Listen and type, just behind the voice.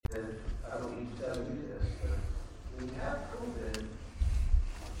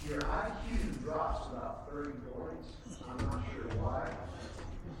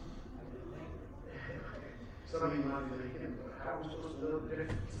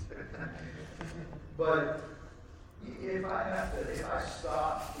But if I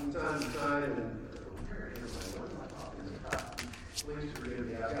stop from time to time and what am I talking about? Please forgive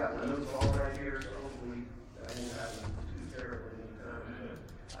me. I've got my notes all right here, so hopefully that won't happen too terribly anytime.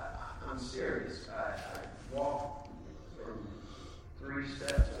 I'm serious. I walk from 3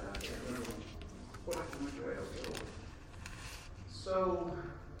 steps and I can't remember which way I was going. So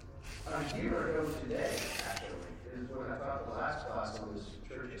a year ago today, actually, is when I taught the last class on this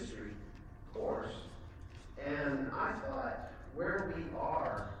church history course. And I thought where we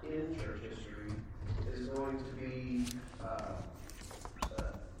are in church history is going to be,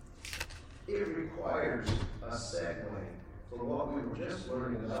 it requires a segue from what we were just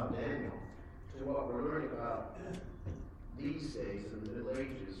learning about Daniel to what we're learning about these days in the Middle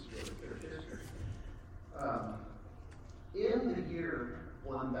Ages of church history. In the year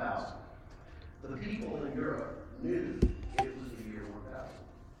 1000, the people in Europe knew it was the year 1000.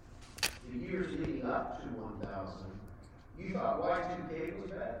 The years leading up to 1000, you thought Y2K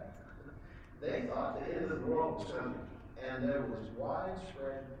was bad. They thought the end of the world was coming, and there was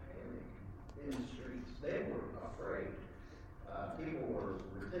widespread panic in the streets. They were afraid. People were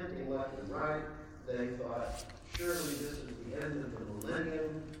repenting left and right. They thought, surely this is the end of the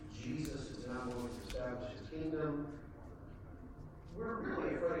millennium. Jesus is now going to establish his kingdom. We're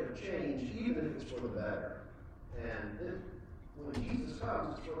really afraid of change, even if it's for the better. And when Jesus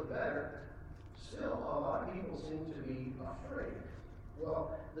comes, it's for the better. Still, a lot of people seem to be afraid.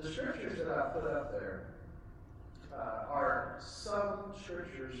 Well, the scriptures that I put up there are some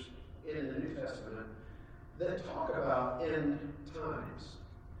scriptures in the New Testament that talk about end times.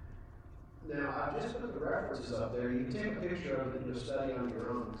 Now, I've just put the references up there. You can take a picture of it and just study on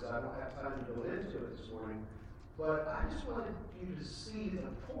your own, because I don't have time to go into it this morning. But I just wanted you to see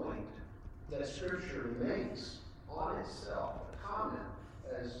the point that Scripture makes on itself, a comment,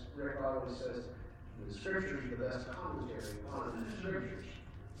 as Rick always says, the Scriptures are the best commentary on the Scriptures.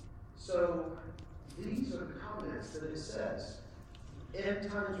 So these are the comments that it says.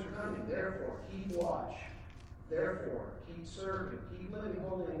 End times are coming, therefore keep watch. Therefore keep serving, keep living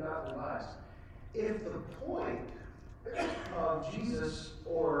holy and godly lives. If the point of Jesus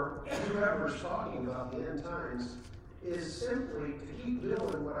or whoever's talking about the end times is simply to keep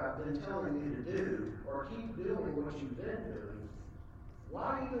doing what I've been telling you to do, or keep doing what you've been doing,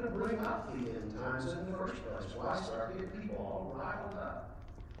 why are you going to bring up the end times in the first place? Why start getting people all riled up?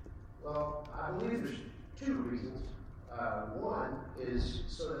 Well, I believe there's 2 reasons. One is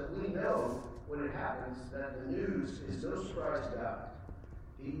so that we know when it happens that the news is no surprise to God.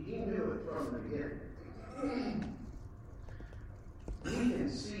 He knew it from the beginning. We can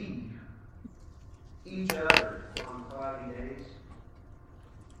see each other on cloudy days.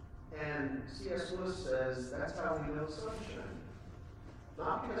 And C.S. Lewis says that's how we know sunshine.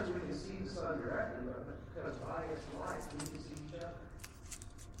 Not because we can see the sun directly, but because by its light we can see each other.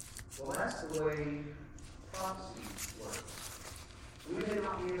 Well, that's the way prophecy works. We may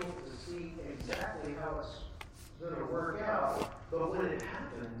not be able to see exactly how it's going to work out, but when it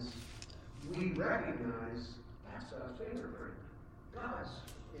happens, we recognize that's God's fingerprint. God's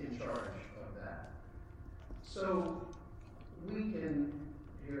in charge of that. So we can,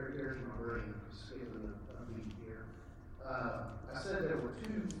 here's my brain skipping a beat here. I said there were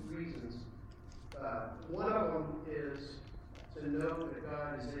 2 reasons. One of them is to know that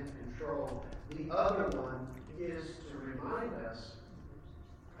God is in control. The other one is to remind us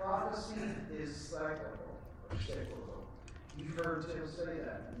prophecy is cyclical or cyclical. You've heard Tim say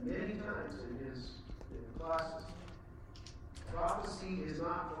that many times in his classes. Prophecy is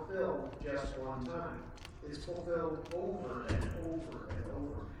not fulfilled just one time. It's fulfilled over and over and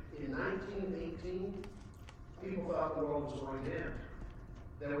over. In 1918, people thought the world was going to end.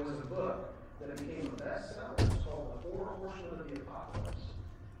 There was a book that became a bestseller. It was called The 4 Horsemen of the Apocalypse.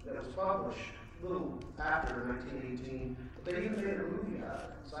 That was published a little after 1918. But they even made a movie out of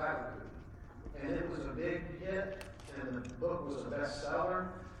it, silent movie. And it was a big hit, and the book was a bestseller.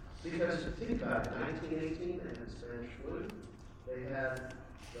 Because think about it, 1918, they had the Spanish flu. They had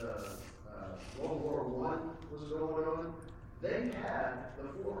the World War I was going on. They had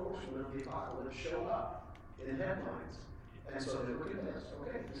the 4 Horsemen of the Apocalypse show up in headlines. And so they were convinced,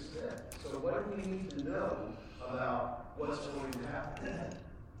 okay, this is it. So what do we need to know about what's going to happen?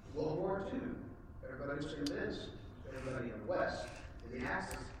 World War II. Everybody was convinced. Everybody in the West, in the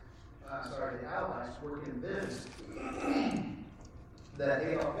Axis, the Allies were convinced that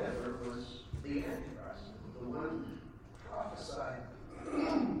Adolf Hitler was the Antichrist, the one prophesied.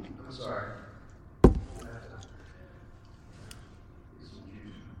 I'm sorry. I have to get some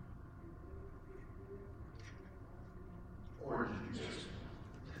juice. Orange juice.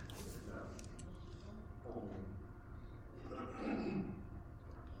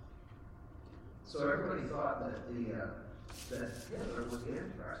 So everybody thought that that Hitler was the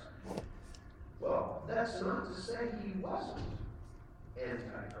Antichrist. Well, that's not to say he wasn't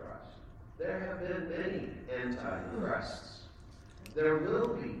Antichrist. There have been many Antichrists. There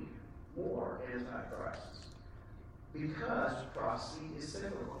will be more Antichrists. Because prophecy is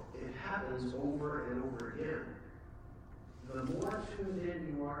cyclical. It happens over and over again. The more tuned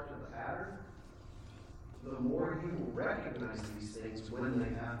in you are to the pattern, the more you will recognize these things when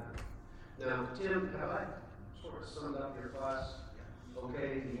they happen. Now, Tim, have I sort of summed up your class?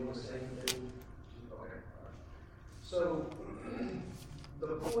 Okay, do you want to say anything? Okay. So, the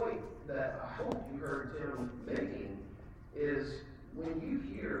point that I hope you heard Tim making is when you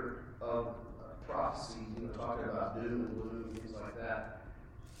hear of prophecy, talking about doom and gloom, things like that,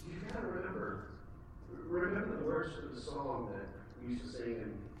 you've got to remember the words of the song that we used to sing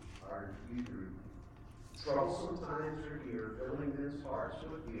in our youth group. Troublesome times are here, filling men's hearts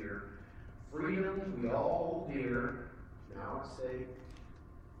with fear. Freedom we all hold dear. Now I say,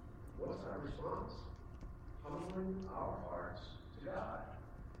 what's our response? Humbling our hearts to God.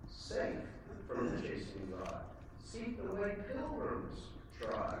 Safe from the chasing God. Seek the way pilgrims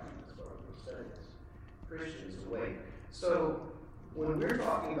trod. That's what I'm saying. Christians awake. So, when we're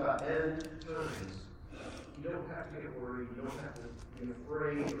talking about end times, you don't have to get worried. You don't have to be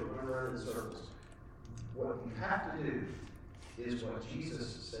afraid or run around in circles. What you have to do is what Jesus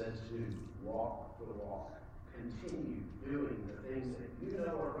said to do. Walk the walk. Continue doing the things that you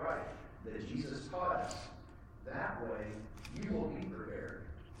know are right, that Jesus taught us. That way, you will be prepared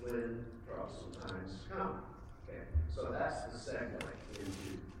when troublesome times come. Okay, so that's the segue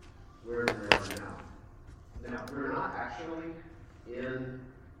into where we are now. Now, we're not actually in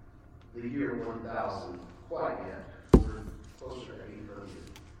the year 1000 quite yet. We're closer to 800.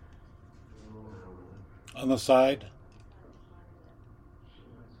 On the side?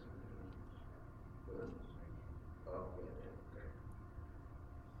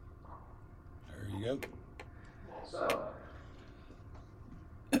 There you go. So,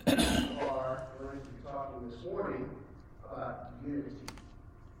 we are going to be talking this morning about unity.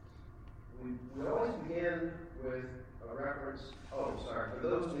 We always begin with a reference. Oh, sorry. For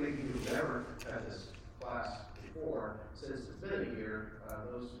those maybe who've never had this class before, since it's been a year,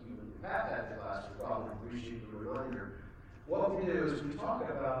 those of you who have had the class will probably appreciate the reminder. What we do is we talk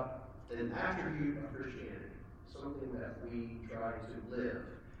about an attribute of Christianity, something that we try to live.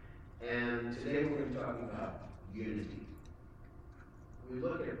 And today we're going to be talking about unity. We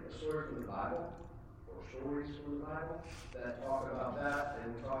look at a story from the Bible, or stories from the Bible, that talk about that,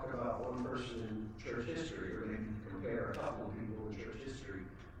 and we talk about one person in church history, or maybe compare a couple of people in church history,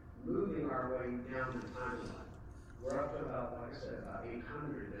 moving our way down the timeline. We're up to about, like I said, about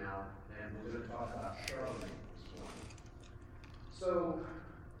 800 now, and we're going to talk about Charlemagne this morning. So,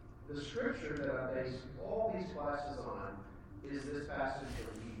 the scripture that I base all these classes on is this passage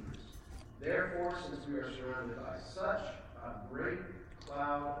from Hebrews. Therefore, since we are surrounded by such a great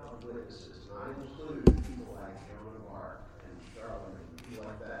cloud of witnesses, and I include people like Joan of Arc and Charlemagne, people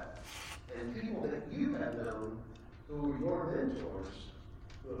like that, and people that you have known who were your mentors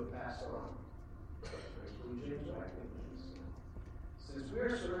who have passed on. James White. Since we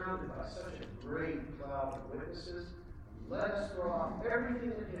are surrounded by such a great cloud of witnesses, let us throw off everything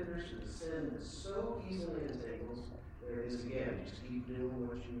that hinders and the sin that so easily entangles. There it is again. Just keep doing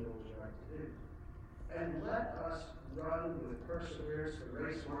what you know is right to do. And let us run with perseverance the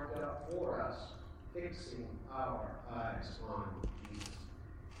race marked out for us, fixing our eyes on Jesus.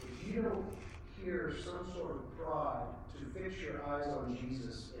 If you don't hear some sort of prod to fix your eyes on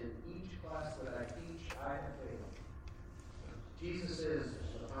Jesus in each class that I teach, I have failed. Jesus is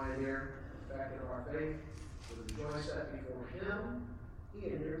the pioneer, perfecter of our faith. With the joy set before him, he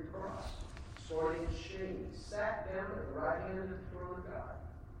endured the cross, scorning his shame, sat down at the right hand of the throne of God.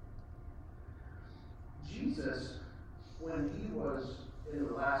 Jesus, when he was in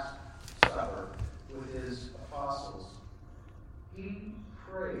the Last Supper with his apostles, he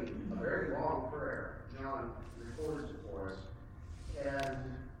prayed a very long prayer. John records it for us. And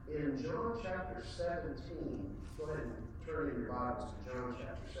in John chapter 17, go ahead and turn in your Bibles to John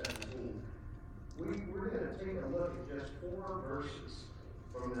chapter 17. We're going to take a look at just 4 verses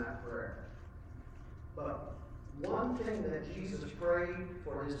from that prayer. But one thing that Jesus prayed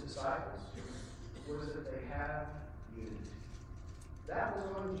for his disciples was that they have unity. That was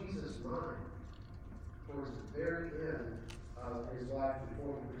on Jesus' mind towards the very end of his life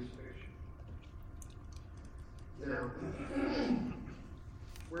before the crucifixion. Now,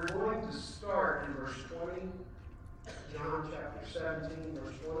 we're going to start in verse 20, John chapter 17,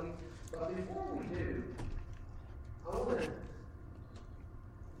 verse 20. But before we do, I want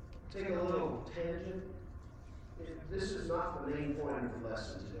to take a little tangent. This is not the main point of the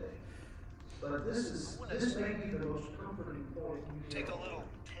lesson today, but this may be the most comforting point. Take a little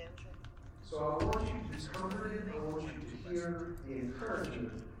tangent. So I want you to be comforted. I want you to hear the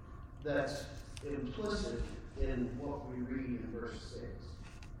encouragement that's implicit in what we read in verse 6.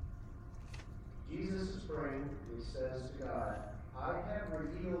 Jesus is praying, and he says to God, I have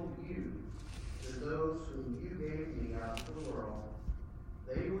revealed you to those whom you gave me out of the world.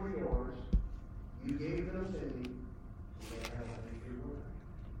 They were yours. You gave them to me. And they have obeyed your word.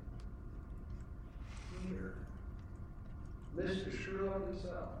 Peter, Mr. Sherlock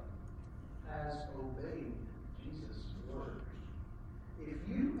himself, has obeyed Jesus' words. If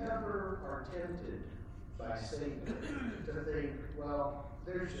you ever are tempted by Satan to think, well,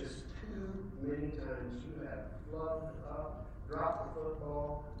 there's just too many times you have flubbed up, dropped the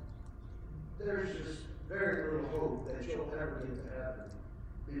football, there's just very little hope that you'll ever get to heaven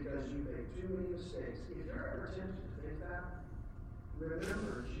because you made too many mistakes. If you're ever tempted to think that,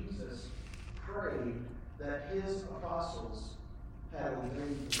 remember Jesus prayed that his apostles had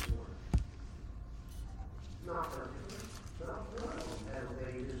obeyed his word. Not perfectly. Not one of them had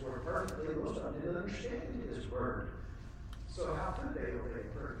obeyed his word perfectly. Most of them didn't understand his word. So how could they obey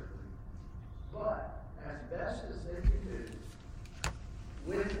it perfectly? But as best as they can do,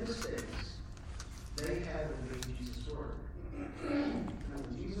 with mistakes, they had obeyed Jesus' word. And when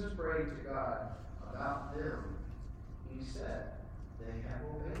Jesus prayed to God about them, he said, they have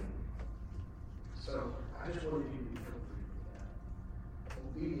obeyed me. So I just wanted you to be comforted with that.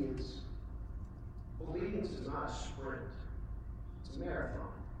 Obedience is not a sprint. It's a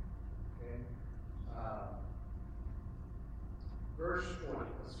marathon. Okay? Verse 20.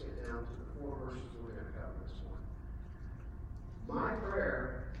 Let's get down to the 4 verses we're going to cover this morning. My prayer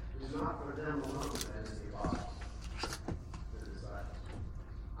is not for them alone, as the apostles, the disciples.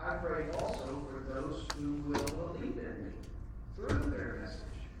 I pray also for those who will believe in me through their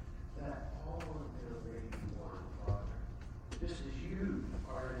message, that all of them may be one, Father. Just as you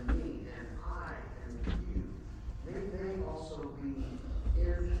are in me and I am in you, may they also be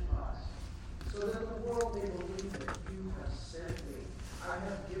in us, so that the world may believe that you have sent me. I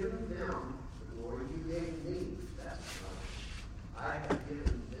have given them the glory you gave me. That's right. I have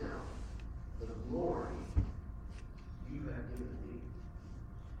given them the glory you have given me,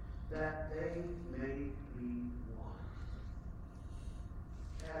 that they may be one,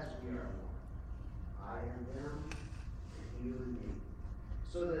 as we are one. I and them, and you and me,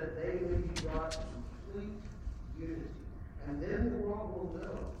 so that they may be brought to complete unity. And then the world will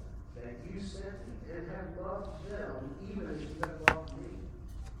know that you sent me and have loved them even as you have loved me.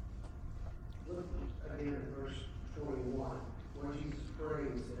 Look again at verse 21, where Jesus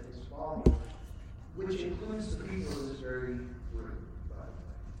prays that his followers, which includes the people in this very room, by the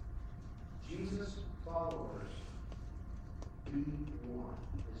way, Jesus' followers be one,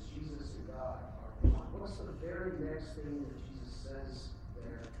 as Jesus and God are one. What's the very next thing that Jesus says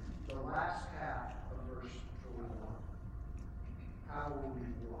there? The last half of verse 21. How will we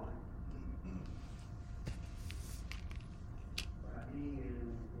be one? By being in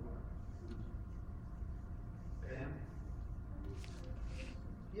one. Pam?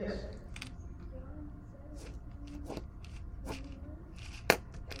 Yes.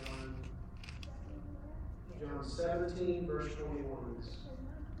 John 17, verse 21.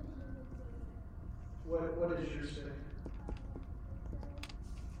 What is your say?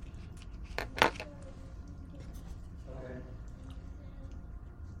 Okay.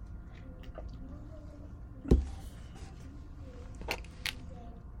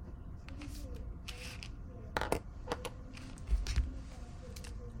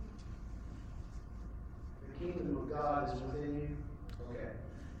 The kingdom of God is within you. Okay.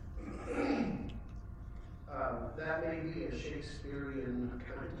 That may be a Shakespearean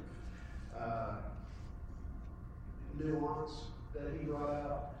kind of nuance that he brought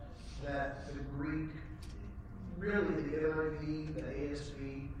out, that the Greek, really the NIV, the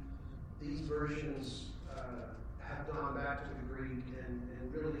ASV, these versions have gone back to the Greek and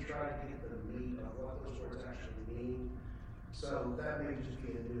really tried to get the meat of what those words actually mean. So that may just be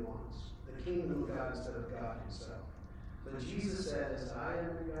a nuance. The kingdom of God instead of God himself. But Jesus said, as I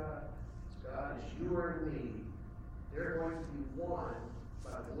am in God, as God as you are in me, they're going to be one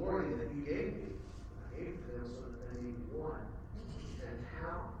by the glory that you gave me. I gave to them so that they may be one. And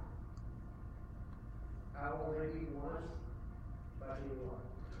how? How will they be one? By being one.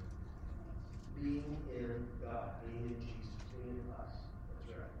 Being in God, being in Jesus, being in us.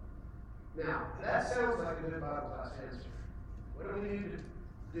 That's right. Now, that sounds like a good Bible class answer. What do we need to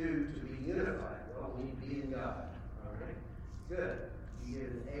do to be unified? Well, we need to be in God. All right? good. You get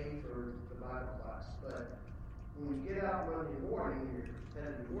an A for the Bible class. But when you get out Monday morning and you're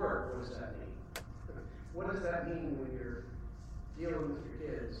headed to work, what does that mean? What does that mean when you're dealing with your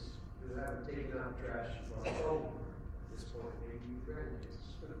kids who haven't taken out the trash well older at this point? Maybe your grandkids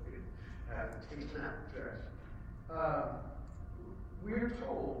haven't taken out the trash. We're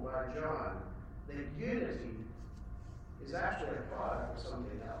told by John that unity is actually a product of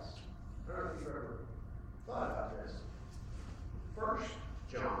something else. I don't know if you've ever thought about this. First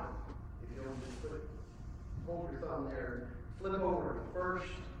John, if you'll just hold your thumb there, flip over to 1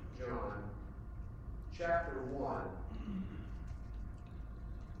 John chapter 1.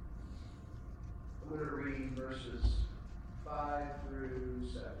 I'm going to read verses 5 through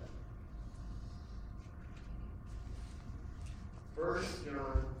 7. 1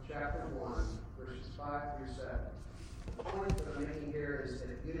 John chapter 1, verses 5 through 7. The point that I'm making here is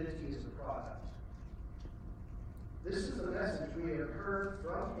that unity is a product. This is the message we have heard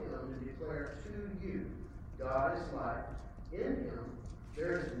from him and declare to you. God is light. In him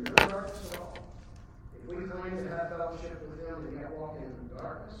there is no darkness at all. If we claim to have fellowship with him and yet walk in the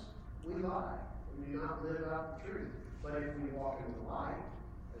darkness, we lie and do not live out the truth. But if we walk in the light,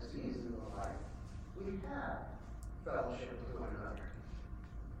 as he is in the light, we have fellowship with one another.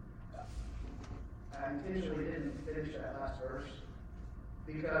 I intentionally didn't finish that last verse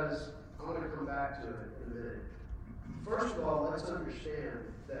because I'm going to come back to it in a minute. First of all, let's understand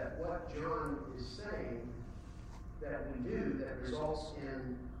that what John is saying that we do that results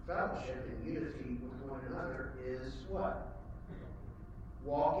in fellowship and unity with one another is what?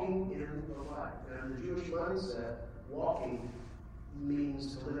 Walking in the light. Now, in the Jewish mindset, walking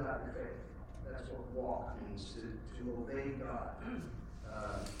means to live out your faith. That's what walk means, to obey God.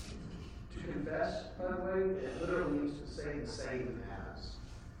 To confess, by the way, it literally means to say the same as.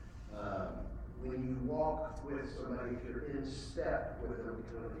 When you walk with somebody, if you're in step with them,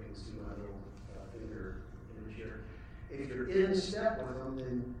 you can see my little finger image here. If you're in step with them,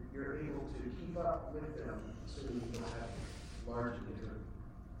 then you're able to keep up with them, assuming you don't have largely different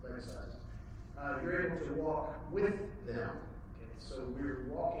leg sizes. You're able to walk with them. Okay? So we're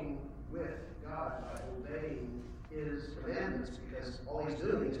walking with God by obeying his commandments because all he's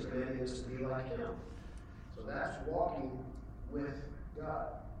doing is commanding us to be like him. So that's walking with God.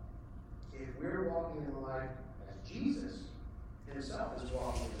 If we're walking in the light as Jesus himself is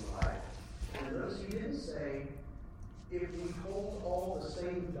walking in the light, and notice he didn't say, if we hold all the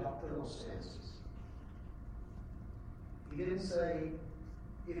same doctrinal stances. He didn't say,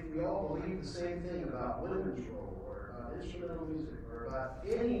 if we all believe the same thing about women's role, or about instrumental music, or about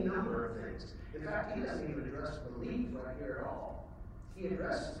any number of things. In fact, he doesn't even address belief right here at all. He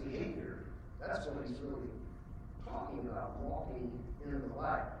addresses behavior. That's what he's really talking about, walking in the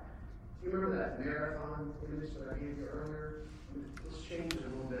light. You remember that marathon image that I gave you earlier? Let's change it a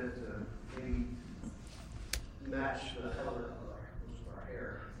little bit to maybe match the color of our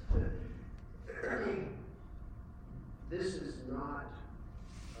hair. This is not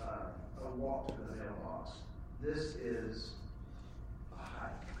a walk to the mailbox. This is a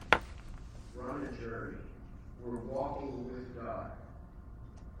hike. We're on a journey. We're walking with God.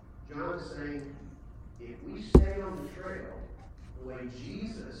 John is saying, if we stay on the trail the way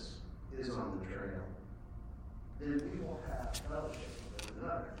Jesus is on the trail, then we will have fellowship with one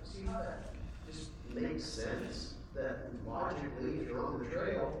another. See how that just makes sense? That logically, if you're on the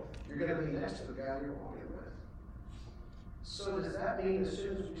trail, you're going to be next to the guy you're walking with. So does that mean as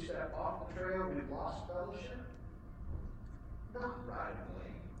soon as we step off the trail, we've lost fellowship? Not right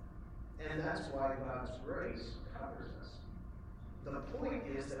away. And that's why God's grace covers us. The point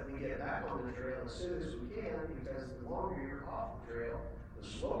is that we get back on the trail as soon as we can, because the longer you're off the trail, the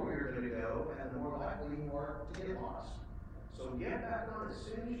slower you're going to go, and the more likely you are to get lost. So get back on as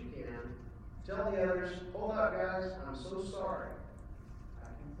soon as you can. Tell the others, hold up guys, I'm so sorry. I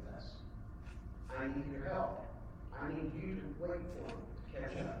confess. I need your help. I need you to wait for them to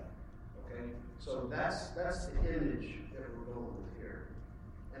catch up. Okay? So that's the image that we're going with here.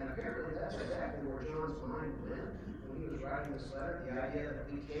 And apparently that's exactly where John's mind went when he was writing this letter, the idea that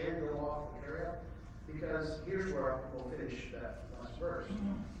we can go off the trail. Because here's where we'll finish that last verse.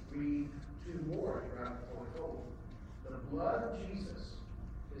 Read two more throughout the point home. The blood of Jesus,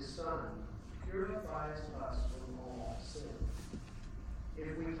 his son, purifies us from all sin.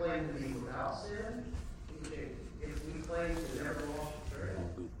 If we claim to be without sin, if we claim to never walk the trail,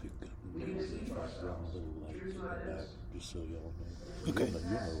 we deceive ourselves. The truth's not in us. Just so y'all know. Okay.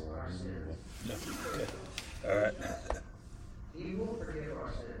 Our sins. Okay. All right. He will forgive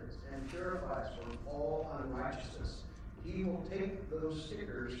our sins and purify us from all unrighteousness. He will take those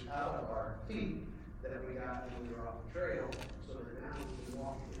stickers out of our feet that we got when we were off the trail, so that now we can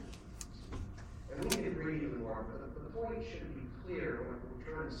walk again. And we can read even more, but the point should be clear when we're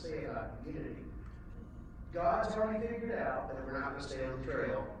trying to say about unity. God's already figured out that we're not going to stay on the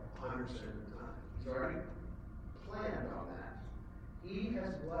trail 100% of the time. He's already planned on that. He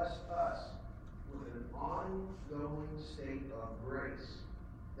has blessed us with an ongoing state of grace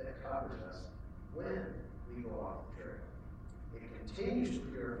that covers us when we go off the trail. It continues to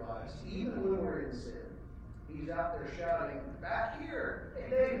purify us even when we're in sin. He's out there shouting, back here, hey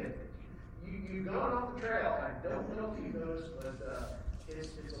David, you've gone off the trail. I don't know if you noticed, but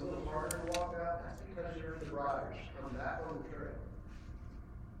it's a little harder to walk out. That's because you're in the riders. Come back on the trail.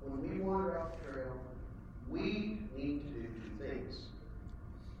 When we wander off the trail, we need to do two things.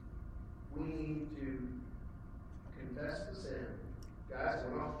 We need to confess the sin. Guys,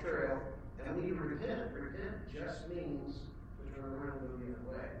 we're off the trail, and we need to repent. Repent just means to turn around and go the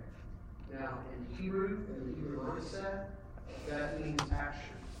other way. Now, in the Hebrew mindset, that means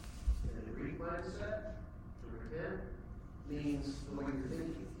action. In the Greek mindset, to repent means the way you're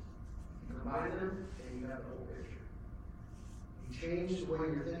thinking. You combine them, and you have the whole picture. You change the way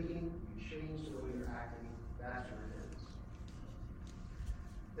you're thinking, you change the way you're acting. That's repentance.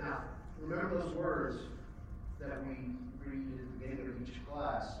 Now, remember those words that we read at the beginning of each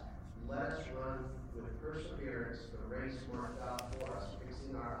class. Let us run with perseverance the race marked out for us,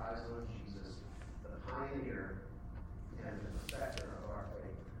 fixing our eyes on Jesus, the pioneer and the perfecter of our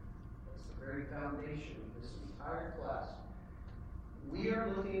faith. That's the very foundation of this entire class. We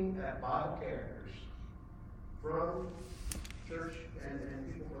are looking at Bible characters from church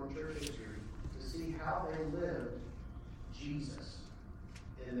and people from church history to see how they lived Jesus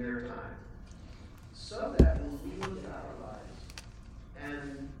in their time. So that when we look at our lives,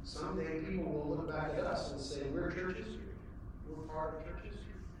 and someday people will look back at us and say, we're church history. We're part of church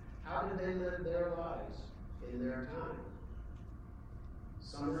history. How did they live their lives in their time?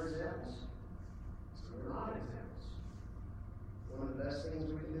 Some are examples. Some are not examples. One of the best things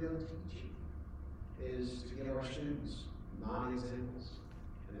we can do in teaching is to give our students non-examples.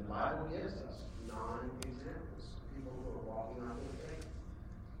 And the Bible gives us non-examples. People who are walking out with faith.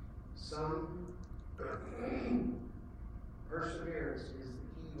 Some perseverance is the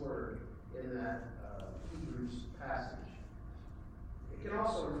key word in that Hebrews passage. It can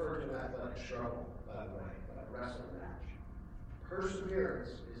also refer to an athletic struggle, by the way, like a wrestling match. Perseverance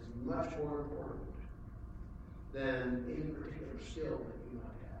is much more important than any particular skill that you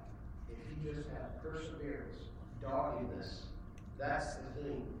might have. If you just have perseverance, doggedness, that's the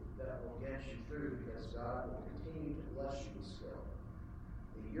thing that will get you through, because God will continue to bless you with skill.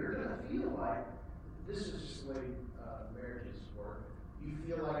 You're going to feel like, this is just the way marriages work. You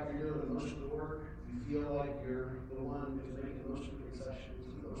feel like you're doing most of the work. You feel like you're the one who's making most of the concessions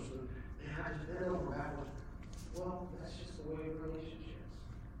and most of the, man, I just bent over backwards. Well, that's just the way of relationships.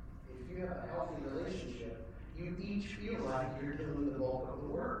 If you have a healthy relationship, you each feel like you're doing the bulk of the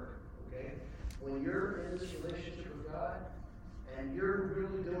work. Okay? When you're in this relationship with God, and you're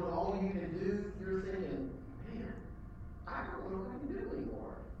really doing all you can do, you're thinking, man, I don't know what I can do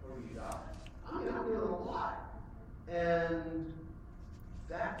anymore for you, God. I mean, I'm doing a lot. And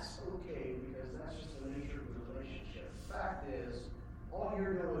that's okay, because that's just the nature of the relationship. The fact is, all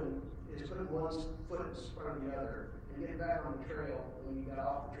you're doing is putting one foot in front of the other and getting back on the trail when you got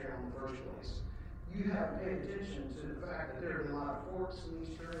off the trail in the first place. You haven't paid attention to the fact that there have been a lot of forks in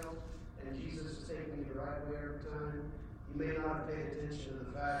these trails, and Jesus is taking you the right way every time. You may not have paid attention to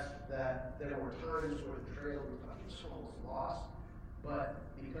the fact that there were times where the trail was almost lost, but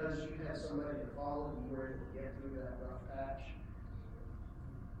because you had somebody to follow, you were able to get through that rough patch.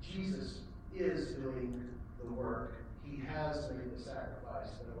 Jesus is doing the work. He has made the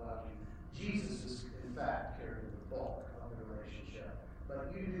sacrifice that allowed you. Jesus is, in fact, carrying the bulk of the relationship.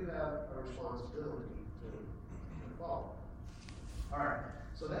 But you do have a responsibility to follow. All right,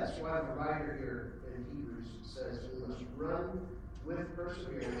 so that's why the writer here in Hebrews says we must run with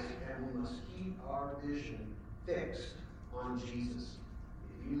perseverance, and we must keep our vision fixed on Jesus.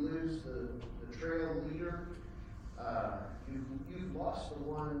 If you lose the trail leader, you've lost the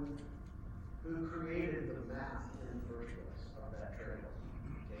one who created the map in the first place of that trail.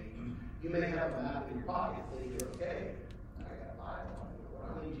 Okay? You may have a map in your pocket thinking, okay, I got a Bible.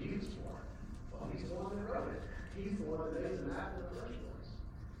 What do I need Jesus for? Well, he's the one that wrote it. He's the one that made the map in the first place.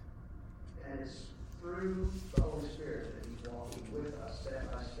 And it's through the Holy Spirit that he's walking with us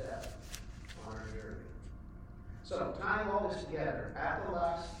step by step on our journey. So, tying all this together, at the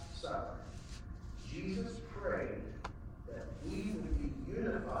Last Supper, Jesus prayed that we would be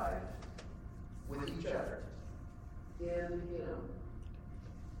unified with each other in him,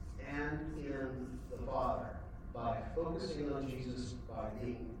 and stand in the Father by focusing on Jesus, by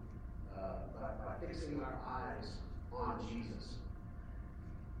fixing our eyes on Jesus.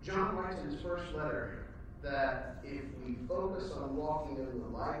 John writes in his first letter that if we focus on walking in the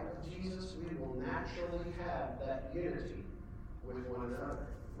light of Jesus, we will naturally have that unity with one another.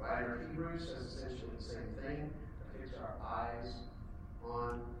 The writer of Hebrews says essentially the same thing, to fix our eyes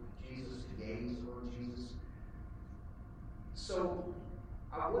on Jesus, to gaze on Jesus. So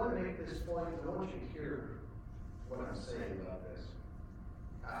I want to make this point, and I want you to hear what I'm saying about this.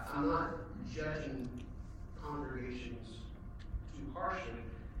 I'm not judging congregations too harshly.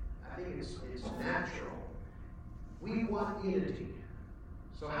 I think it's natural. We want unity.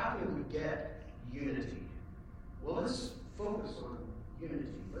 So how can we get unity? Well, let's focus on unity.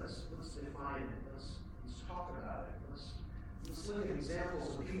 Let's define it. Let's talk about it. Let's look at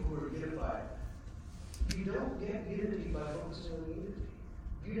examples of people who are unified. You don't get unity by focusing on unity.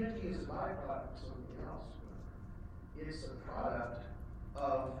 Unity is a byproduct of something else. It's a product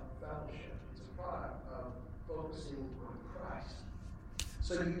of fellowship. It's a product of focusing on Christ.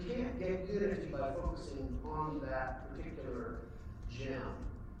 So you can't get unity by focusing on that particular gem.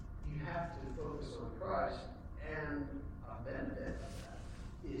 You have to focus on Christ, and a benefit of that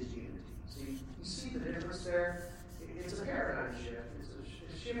is unity. See, you see the difference there? It's a paradigm shift. It's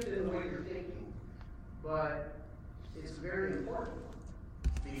a shift in the way you're thinking, but it's a very important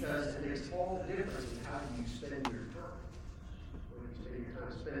one because it makes all the difference in how you spend your time. Whether you spend your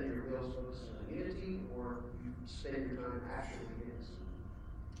time spending your wheels focusing on unity, or you spend your time actually getting some.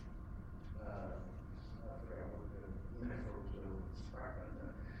 I forgot what the metaphor was going to describe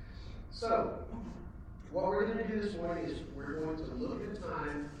that. So, what we're going to do this morning is we're going to look at a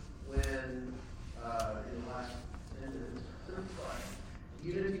time when, in the last 10 minutes,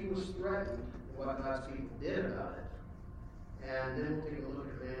 unity was threatened and what God's people did about it. And then we'll take a look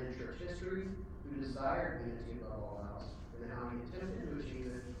at a man in church history who desired unity above all else and how he attempted to achieve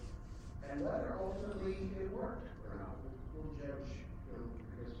it and whether ultimately it worked or not. We'll judge him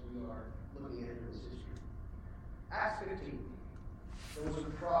because we are looking into his history. Acts 15. There was a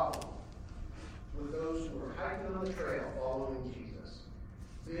problem with those who were hiking on the trail following Jesus.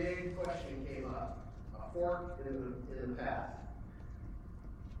 Big question came up. A fork in the path.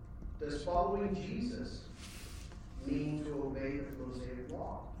 Does following Jesus mean to obey the Mosaic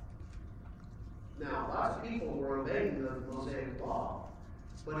law? Now, lots of people were obeying the Mosaic law,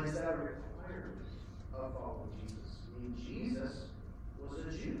 but is that a requirement of following Jesus? I mean, Jesus was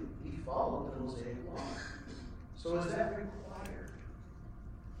a Jew. He followed the Mosaic law. So is that required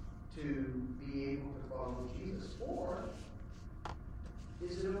to be able to follow Jesus? Or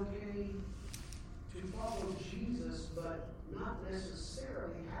is it okay to follow Jesus but not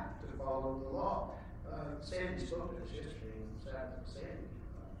necessarily have to follow the law? Sandy spoke to this yesterday. Sandy,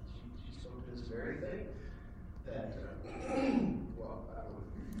 she spoke to this very thing. That, well, I will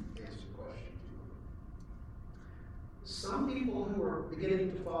answer the question too. Some people who were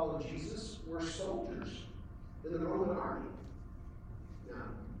beginning to follow Jesus were soldiers in the Roman army. Now,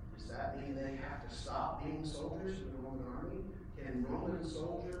 does that mean they have to stop being soldiers in the Roman army? Can Roman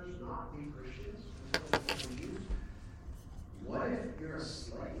soldiers not be Christians? What if you're a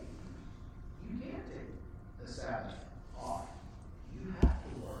slave? You can't take the Sabbath off. You have to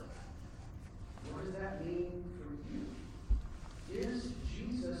work. What does that mean for you?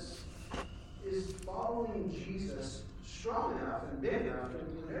 Is following Jesus strong enough and big enough to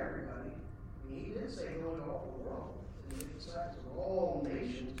include everybody? I mean, he did say go into all the world and make disciples of all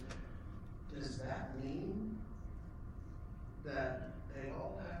nations. Does that mean that they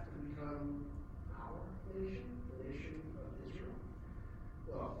all have to become our nation, the nation of Israel?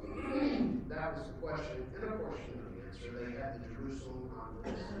 Well, that was the question, and of course you know the answer. They had the Jerusalem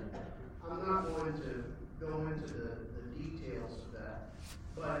conference. I'm not going to go into the details of that,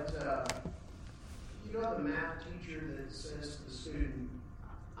 but you know the math teacher that says to the student,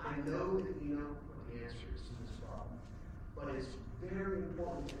 I know that you know what the answer is to this problem, but it's very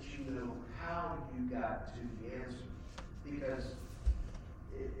important that you know how you got to the answer, because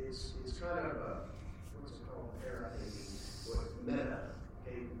it's kind of a, what's it called, para-thinking, meta.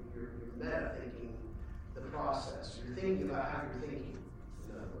 Okay, you're meta thinking the process. You're thinking about how you're thinking,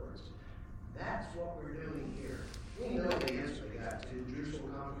 in other words. That's what we're doing here. We know the answer they got to. The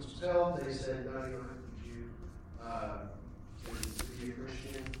Jerusalem conference was held. They said, no, you don't have to be Jew to be a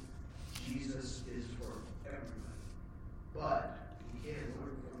Christian. Jesus is for everybody. But you can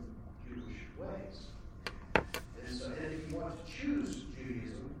learn from Jewish ways. And so, and if you want to choose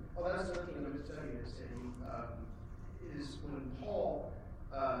Judaism, that's another thing I'm going to tell you, is when Paul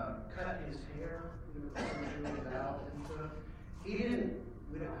cut his hair, he didn't,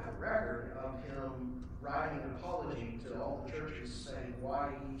 we don't have a record of him writing an apology to all the churches saying why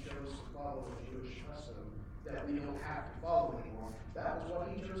he chose to follow a Jewish custom that we don't have to follow anymore. That was what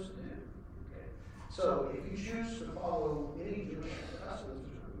he chose to do. Okay? So if you choose to follow any Jewish customs,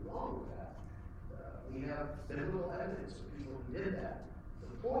 there's nothing wrong with that. We have biblical evidence of people who did that.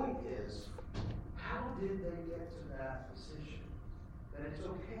 The point is, how did they get to that decision? That it's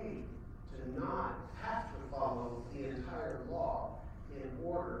okay to not have to follow the entire law in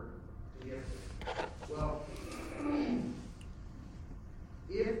order to get there. Well,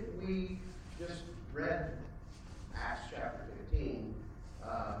 if we just read Acts chapter 15,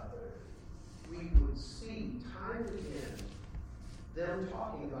 we would see time and again them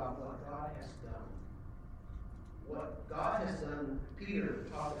talking about what God has done. What God has done, Peter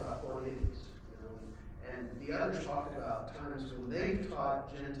talked about Cornelius, and the others talked about times when they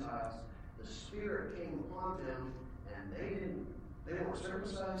taught Gentiles, the Spirit came upon them, and they weren't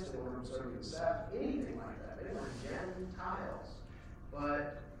circumcised, they weren't observing the Sabbath, anything like that. They weren't Gentiles.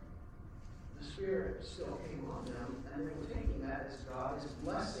 But the Spirit still came on them, and they were taking that as God is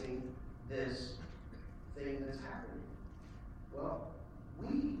blessing this thing that's happening. Well,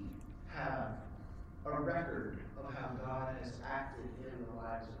 we have a record of how God has acted in the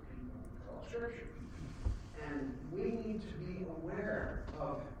lives of people called Scripture. And we need to be aware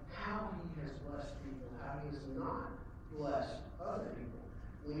of how he has blessed people, how he has not blessed other people.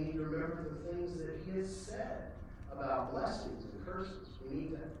 We need to remember the things that he has said about blessings and curses.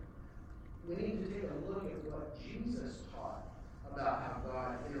 We need to take a look at what Jesus taught about how God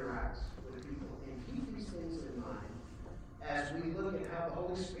interacts with people and keep these things in mind as we look at how the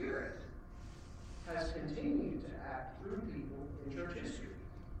Holy Spirit has continued to act through people in church history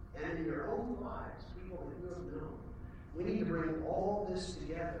and in your own lives, people that you have known. We need to bring all this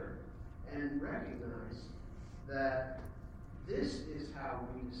together and recognize that this is how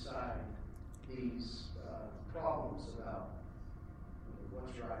we decide these problems about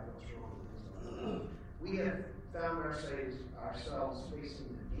what's right, what's wrong, and things like that. We have found ourselves facing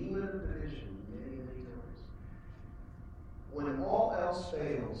the demon of division many, many times. When all else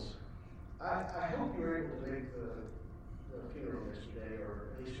fails, I hope you were able to make the funeral yesterday, or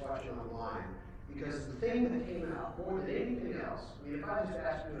at least watch it online, because the thing that came out more than anything else, I mean, if I just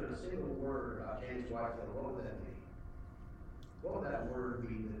asked you in a single word about James Whitefield, what would that be? What would that word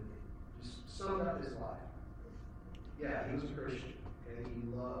be that just summed up his life? Yeah, he was a Christian, and he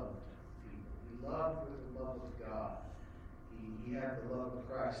loved people. He loved with the love of God. He had the love of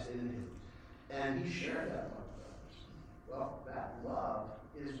Christ in him, and he shared that love with others. Well, that love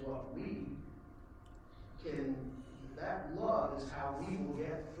is what we can, that love is how we will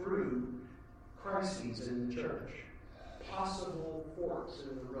get through crises in the church, possible forks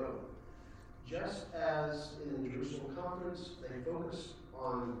in the road. Just as in the Jerusalem conference, they focused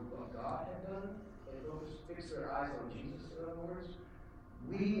on what God had done, they fixed their eyes on Jesus, in other words,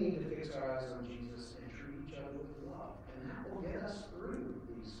 we need to fix our eyes on Jesus and treat each other with love. And that will get us through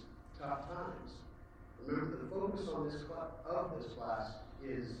these tough times. Remember, the focus on this class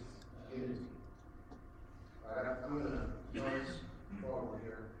is unity. All right, I'm going to notice forward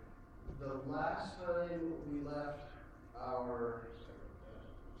here. The last time we left our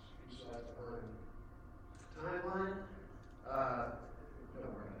timeline, don't worry about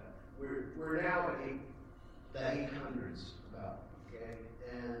that. We're now at the 800s about, okay?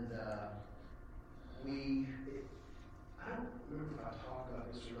 And I don't remember if I talked about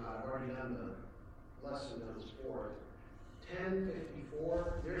this or not. I've already done the lesson notes for it.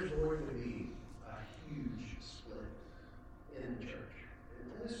 1054, there's going to be a huge split in the church. And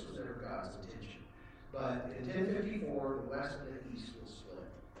this was never God's intention. But in 1054, the West and the East will split.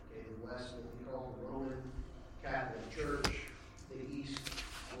 Okay, the West will be called the Roman Catholic Church. The East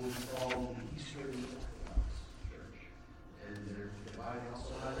will be called the Eastern Orthodox Church. And they're divided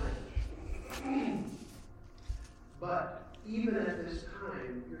also by language. But even at this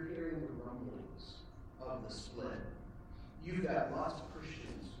time, you're hearing the rumblings of the split. You've got lots of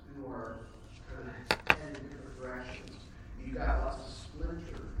Christians who are kind of heading in different directions. You've got lots of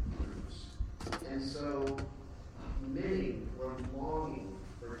splinter groups. And so many were longing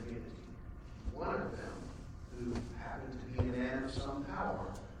for unity. One of them, who happened to be a man of some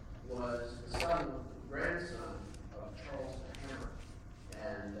power, was the grandson of Charles the Hammer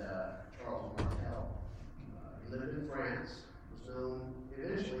and Charles Martel. He lived in France, was known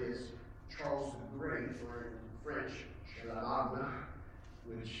eventually as Charles the Great, or in French, Charlemagne,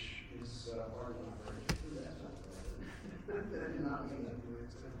 which is, pardon my French, that's not right. I did not mean that to it.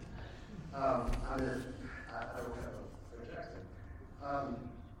 I don't have a French accent.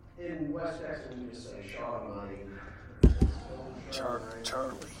 In West Texas, you just say Charlemagne.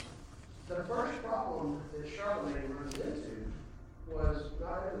 Charlie. The first problem that Charlemagne runs into was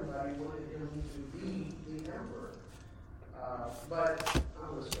not everybody wanted him to be the emperor. But I'm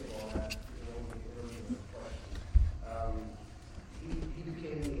going to skip all that. He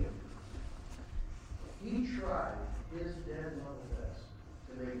became the emperor. He tried his dead level best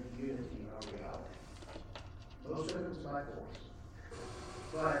to make unity a reality. Most of it was by force.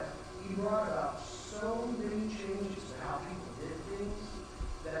 But he brought about so many changes to how people did things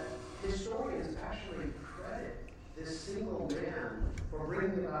that historians actually credit this single man for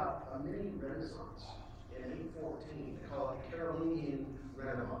bringing about a mini Renaissance in 814. They call it the Carolingian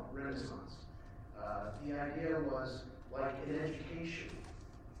Renaissance. The idea was like in education.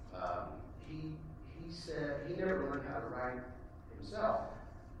 He said he never learned how to write himself,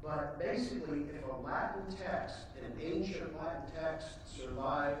 but basically, if a Latin text, an ancient Latin text,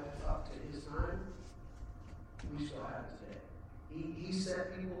 survived up to his time, we still have it today. He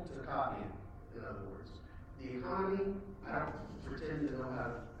set people to copy him, in other words. The economy, I don't pretend to know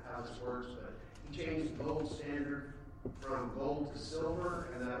how this works, but he changed the gold standard from gold to silver,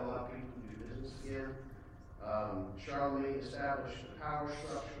 and that allowed people to do business again. Charlemagne established a power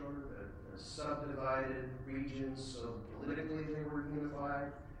structure that subdivided regions so politically they were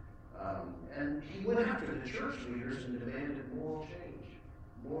unified. And he went after the church leaders and demanded moral change,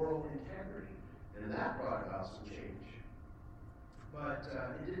 moral integrity, and that brought about some change. But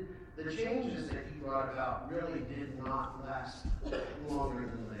the changes that he brought about really did not last longer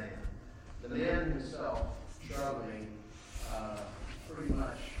than the man. The man himself, Charlemagne, pretty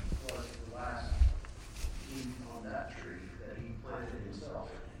much was the last leaf on that tree that he planted himself.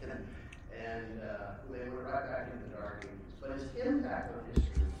 And they went right back into the dark ages. But his impact on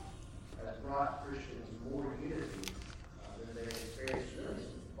history has brought Christians more unity than they experienced really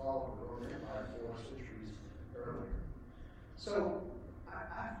since the fall of the Roman Empire 4 centuries earlier. So I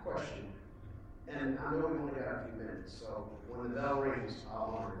have a question, and I know we've only got a few minutes, so when the bell rings, I'll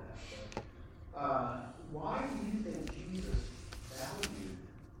honor that. But, why do you think Jesus valued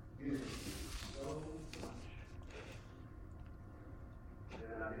unity so much?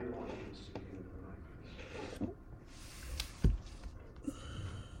 And I do want you to speak into the mic for this.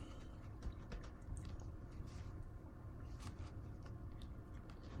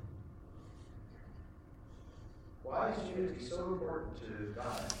 Why is unity so important to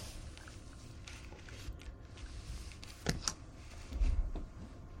God?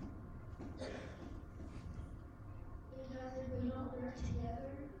 Because if we don't work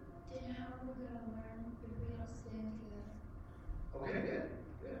together, then how are we going to learn if we don't stand together? Okay, good,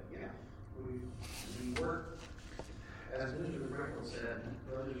 yeah. We work, as Mr. Franklin said,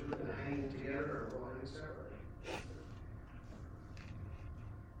 brothers are going to hang together or we'll hang separately.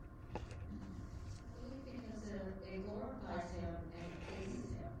 Because it glorifies him and pleases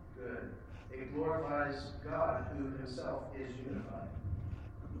him. Good. It glorifies God, who himself is unified.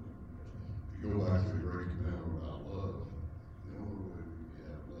 If you go back to the great commandment about love, the only way we can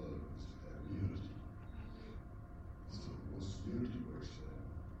have love is to have unity. So once unity breaks down,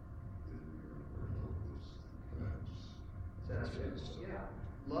 then you're going to break all those commandments. That's good. Yeah.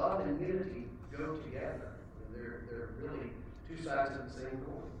 Love and unity go together. They're really two sides of the same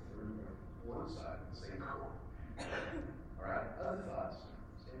coin. Or one side of the same coin. All right. Other thoughts?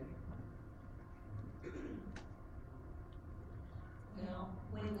 Sandy? Well,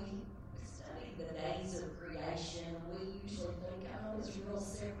 when we study the days of creation, we usually think, oh, it's real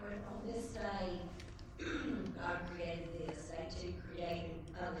separate. On this day, God created this. Day 2 created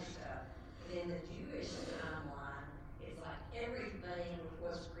other stuff. But in the Jewish timeline, it's like everything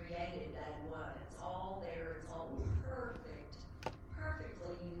was created day 1. It's all there. It's all perfect,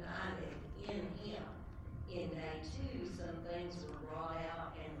 perfectly united in Him. In day 2, some things were brought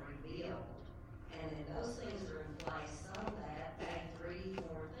out and revealed. And then those things are in place so that day 3,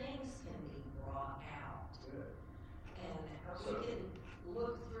 more things can be brought out. Good. And we can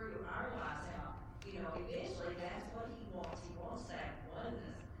look through our lives how, eventually that's what He wants. He wants to have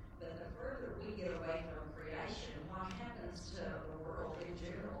oneness. But the further we get away from creation, what happens to the world in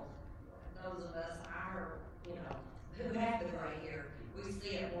general? Those of us, who have the gray hair, we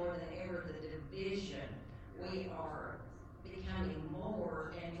see it more than ever, the division. We are becoming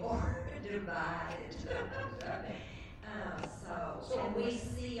more and more divided. And we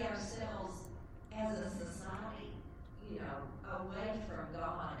see ourselves as a society, away from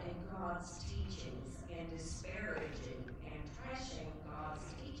God and God's teachings and disparaging and trashing God's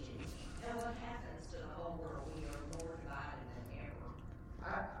teachings. And what happens to the whole world? We are more divided than ever.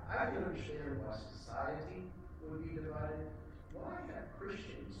 I can understand why society would be divided. Why have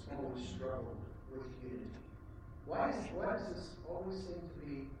Christians always struggled with unity? Why does this always seem to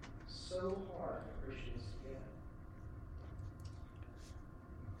be so hard for Christians to get.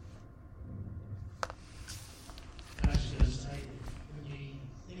 I was just going to say that when you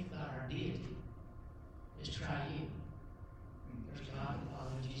think about our deity, it's triune. There's God, the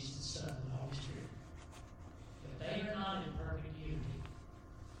Father, Jesus, the Son, and the Holy Spirit. If they are not in perfect unity,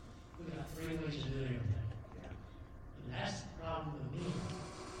 we've got three ways of doing everything. And that's the problem with me,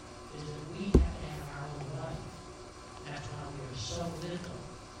 is that we have to have our own way. That's why we are so little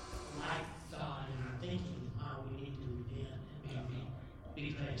like God in our thinking of how we need to repent and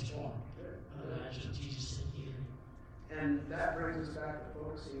be transformed. Otherwise, just Jesus said here. And that brings us back to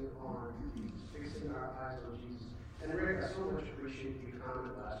focusing on Jesus, fixing our eyes on Jesus. And Rick, I so much appreciate your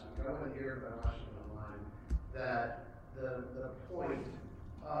comment last week. I want to hear about watching online that the point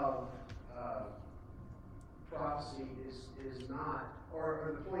of prophecy is not,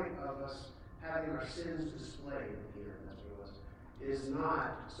 or the point of us having our sins displayed here, that's what it was, is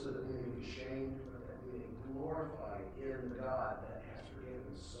not so that we may be shamed, but that we may glorify in the God that has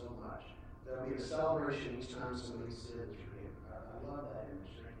forgiven so much. There'll be a celebration each time somebody sins forgiven. I love that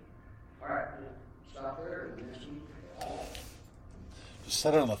imagery. All right, stop there, and next week. Just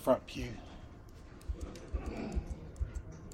set it on the front pew.